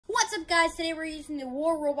guys, today we're using the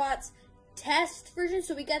War Robots test version.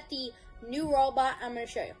 So we got the new robot I'm going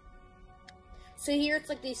to show you. So here it's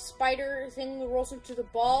like the spider thing that rolls into the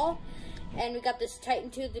ball. And we got this Titan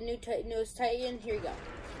 2, the new nose Titan. Here you go.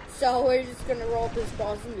 So we're just going to roll up this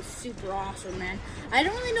ball. It's going to be super awesome, man. I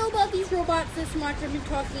don't really know about these robots this much. I've been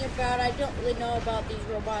talking about, I don't really know about these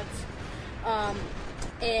robots.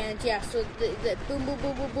 And yeah, so the boom, boom,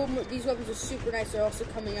 boom, boom, boom. These weapons are super nice. They're also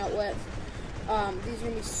coming out with. These are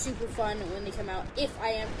going to be super fun when they come out. If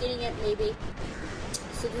I am getting it, maybe.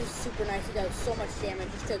 So this is super nice. It does so much damage.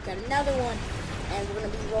 Just took out another one. And we're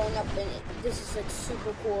going to be rolling up in it. This is like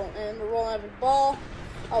super cool. And we're rolling up a ball.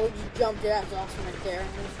 Oh, we just jumped it. That's awesome right there. And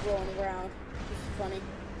just rolling around. This is funny.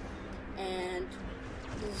 And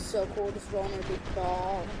this is so cool. Just rolling a big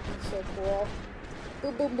ball. It's so cool.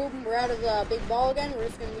 Boom, boom, boom. We're out of the big ball again. We're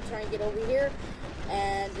just going to be trying to get over here.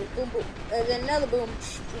 And boom, boom. And then another boom.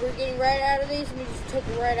 We're getting right out of these. And we just took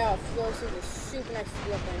it right out. So these are super nice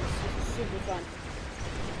to look at. This is super fun.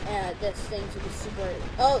 And this thing should be super.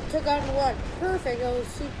 Oh, took out one. Perfect. That was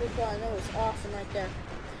super fun. That was awesome right there.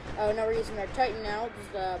 Now we're using our Titan now. This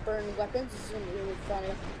is the burn weapons. This is going to be really fun.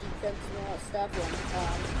 Defense and all that stuff.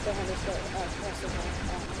 Don't have this aggressive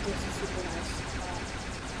one. This is super nice.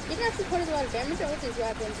 Didn't actually put a lot of damage out with these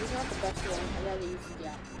weapons. It's not the best one. I'd rather use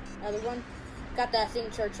the other one. Got that thing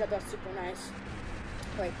charged up. That's super nice.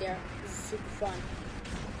 Right there. This is super fun.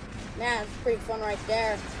 Man, it's pretty fun right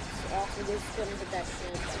there. It's awesome. We're just gonna hit that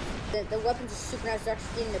shit. The weapons are super nice. They're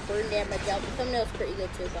actually getting the burn damage out. The thumbnail's pretty good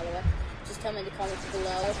too, by the way. Just tell me in the comments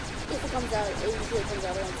below. If it comes out, it usually comes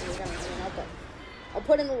out once we're gonna know, but I'll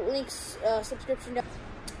put in the links, subscription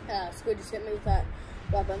down. Squid just hit me with that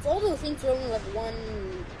weapons. All those things are only like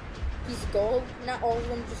one piece of gold. Not all of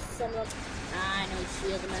them, just some of them. I know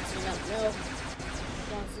shield are messing up. No.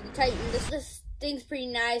 Want to see the Titan. This thing's pretty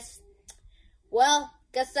nice. Well,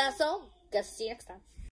 guess that's all. Guess see you next time.